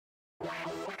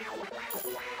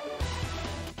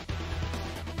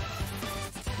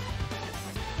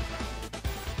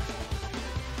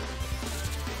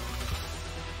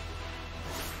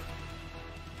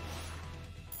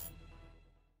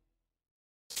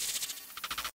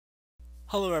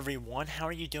Hello everyone, how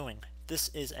are you doing? This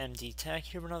is MD Tech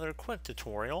here with another quick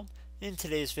tutorial. In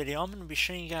today's video, I'm going to be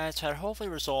showing you guys how to hopefully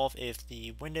resolve if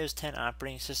the Windows 10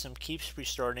 operating system keeps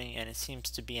restarting and it seems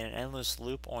to be in an endless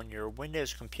loop on your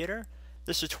Windows computer.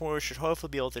 This tutorial should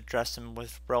hopefully be able to address them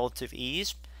with relative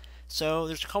ease. So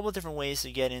there's a couple of different ways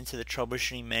to get into the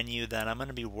troubleshooting menu that I'm going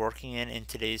to be working in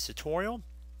today's tutorial.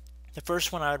 The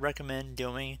first one I would recommend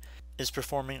doing is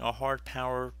performing a hard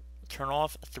power turn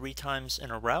off 3 times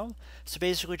in a row. So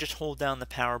basically just hold down the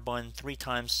power button 3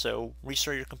 times. So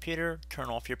restart your computer, turn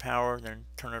off your power, then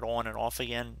turn it on and off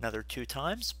again another 2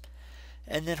 times.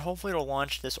 And then hopefully it'll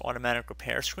launch this automatic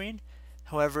repair screen.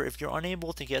 However, if you're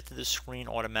unable to get to the screen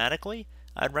automatically,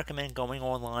 I'd recommend going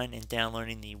online and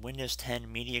downloading the Windows 10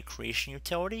 Media Creation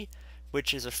Utility,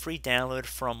 which is a free download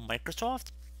from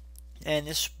Microsoft. And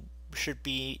this should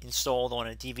be installed on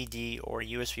a DVD or a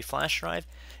USB flash drive.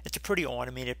 It's a pretty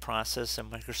automated process that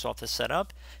Microsoft has set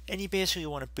up, and you basically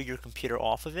want to boot your computer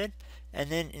off of it, and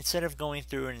then instead of going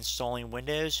through and installing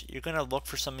Windows, you're going to look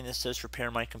for something that says repair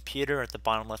my computer at the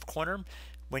bottom left corner.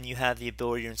 When you have the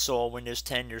ability to install Windows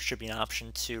 10, there should be an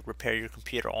option to repair your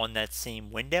computer on that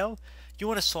same window. You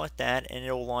want to select that and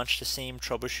it will launch the same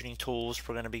troubleshooting tools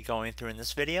we're going to be going through in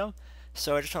this video.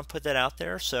 So I just want to put that out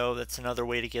there. So that's another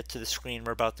way to get to the screen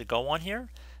we're about to go on here.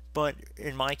 But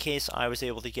in my case, I was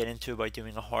able to get into it by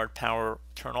doing a hard power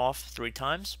turn off 3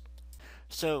 times.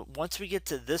 So once we get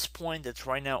to this point that's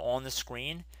right now on the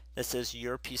screen that says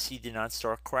your PC did not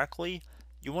start correctly,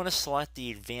 you want to select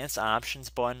the Advanced Options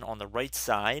button on the right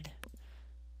side.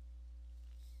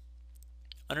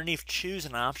 Underneath Choose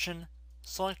an Option,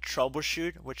 select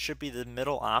Troubleshoot, which should be the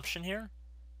middle option here.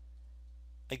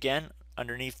 Again,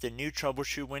 underneath the new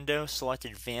troubleshoot window, select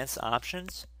Advanced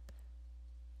Options.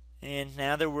 And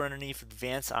now that we're underneath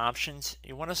Advanced Options,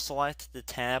 you want to select the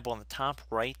tab on the top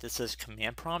right that says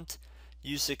Command Prompt.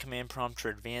 Use the command prompt for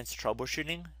advanced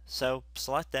troubleshooting. So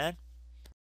select that.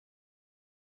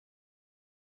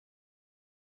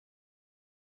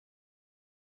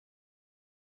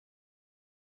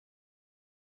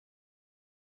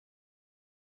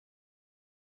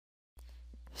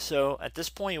 So at this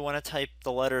point you want to type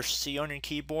the letter C on your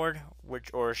keyboard,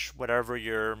 or whatever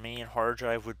your main hard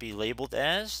drive would be labeled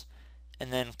as,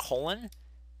 and then colon,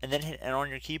 and then hit enter on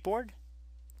your keyboard.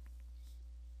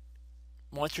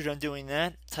 Once you're done doing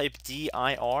that, type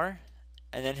dir,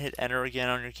 and then hit enter again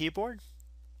on your keyboard.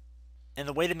 And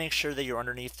the way to make sure that you're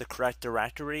underneath the correct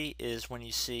directory is when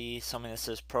you see something that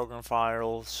says program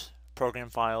files,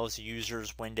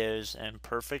 users, windows, and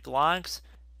perfect logs.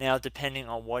 Now, depending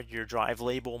on what your drive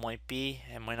label might be,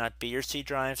 it might not be your C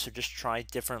drive, so just try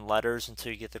different letters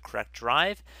until you get the correct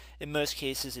drive. In most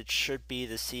cases, it should be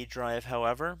the C drive,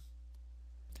 however.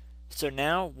 So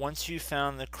now, once you've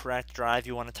found the correct drive,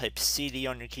 you want to type CD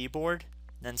on your keyboard,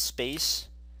 then space,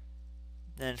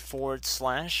 then /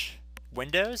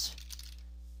 Windows,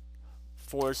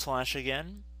 /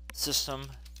 again, System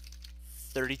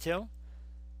 32,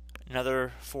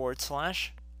 another /,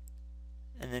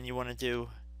 and then you want to do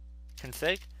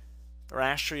config, or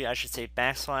actually I should say \,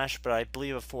 but I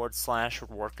believe a / would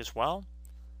work as well.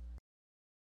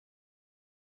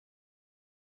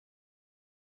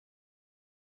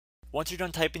 Once you're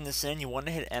done typing this in, you want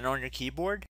to hit enter on your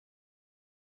keyboard.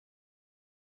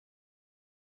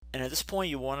 And at this point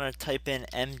you want to type in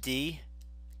MD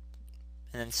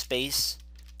and then space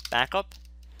backup.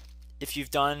 If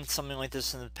you've done something like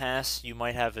this in the past, you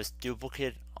might have a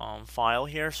duplicate file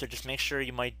here, so just make sure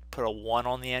you might put a 1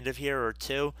 on the end of here, or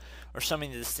 2, or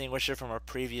something to distinguish it from a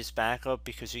previous backup,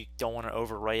 because you don't want to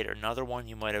overwrite another one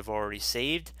you might have already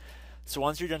saved. So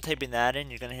once you're done typing that in,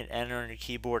 you're going to hit enter on your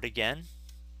keyboard again.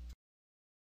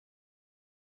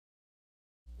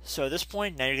 So at this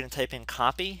point, now you're going to type in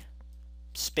copy,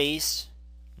 space,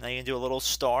 now you're going to do a little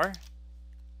star,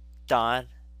 dot,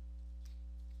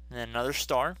 and then another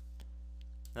star,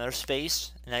 another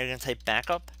space, and now you're going to type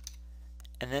backup,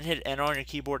 and then hit enter on your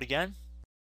keyboard again.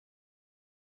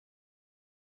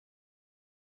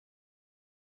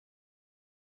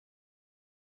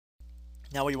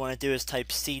 Now what you want to do is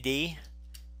type CD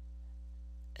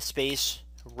space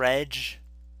reg,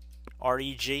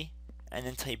 REG, and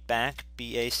then type back,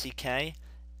 BACK,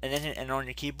 and then hit enter on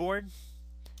your keyboard.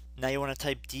 Now you want to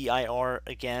type DIR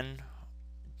again,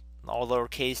 all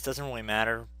lowercase, doesn't really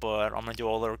matter, but I'm going to do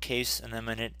all lowercase, and then I'm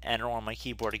going to hit enter on my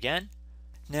keyboard again.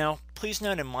 Now, please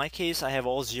note in my case, I have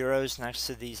all zeros next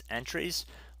to these entries.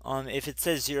 If it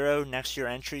says 0 next to your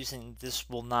entries, then this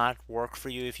will not work for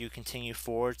you if you continue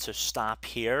forward, so stop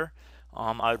here.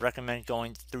 I would recommend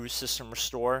going through System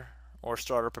Restore or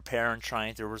Starter Prepare and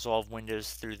trying to resolve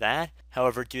Windows through that.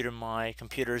 However, due to my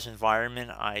computer's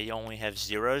environment, I only have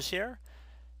zeros here.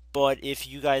 But if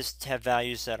you guys have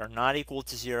values that are not equal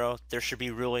to 0, there should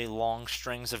be really long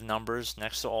strings of numbers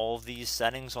next to all of these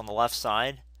settings on the left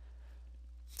side.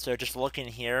 So just look in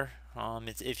here.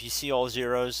 If you see all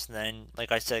zeros, then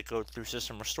like I said, go through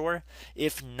system restore.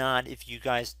 If not, if you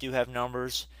guys do have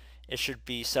numbers, it should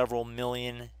be several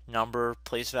million number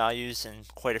place values and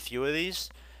quite a few of these.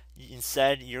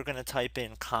 Instead, you're going to type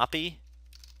in copy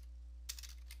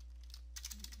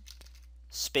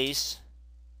space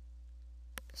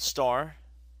star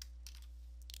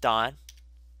dot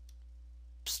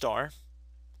star,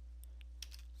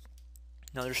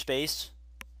 another space,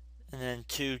 and then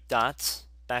 2 dots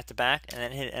back to back, and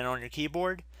then hit enter on your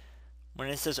keyboard. When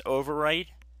it says overwrite,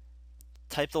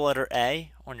 type the letter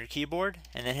A on your keyboard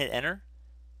and then hit enter.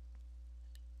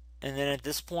 And then at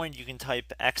this point you can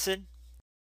type exit.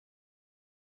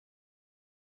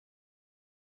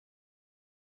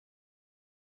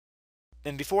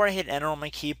 And before I hit enter on my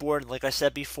keyboard, like I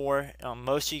said before,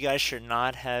 most of you guys should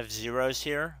not have zeros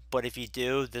here, but if you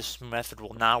do, this method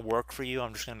will not work for you.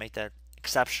 I'm just going to make that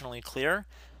exceptionally clear.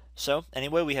 So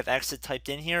anyway, we have exit typed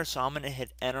in here, so I'm going to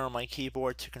hit enter on my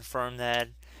keyboard to confirm that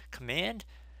command.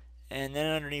 And then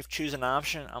underneath choose an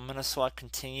option, I'm going to select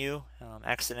continue,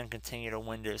 exit and continue to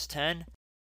Windows 10.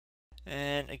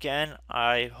 And again,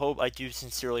 I do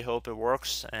sincerely hope it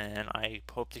works, and I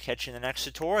hope to catch you in the next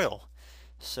tutorial.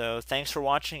 So thanks for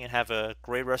watching and have a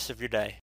great rest of your day.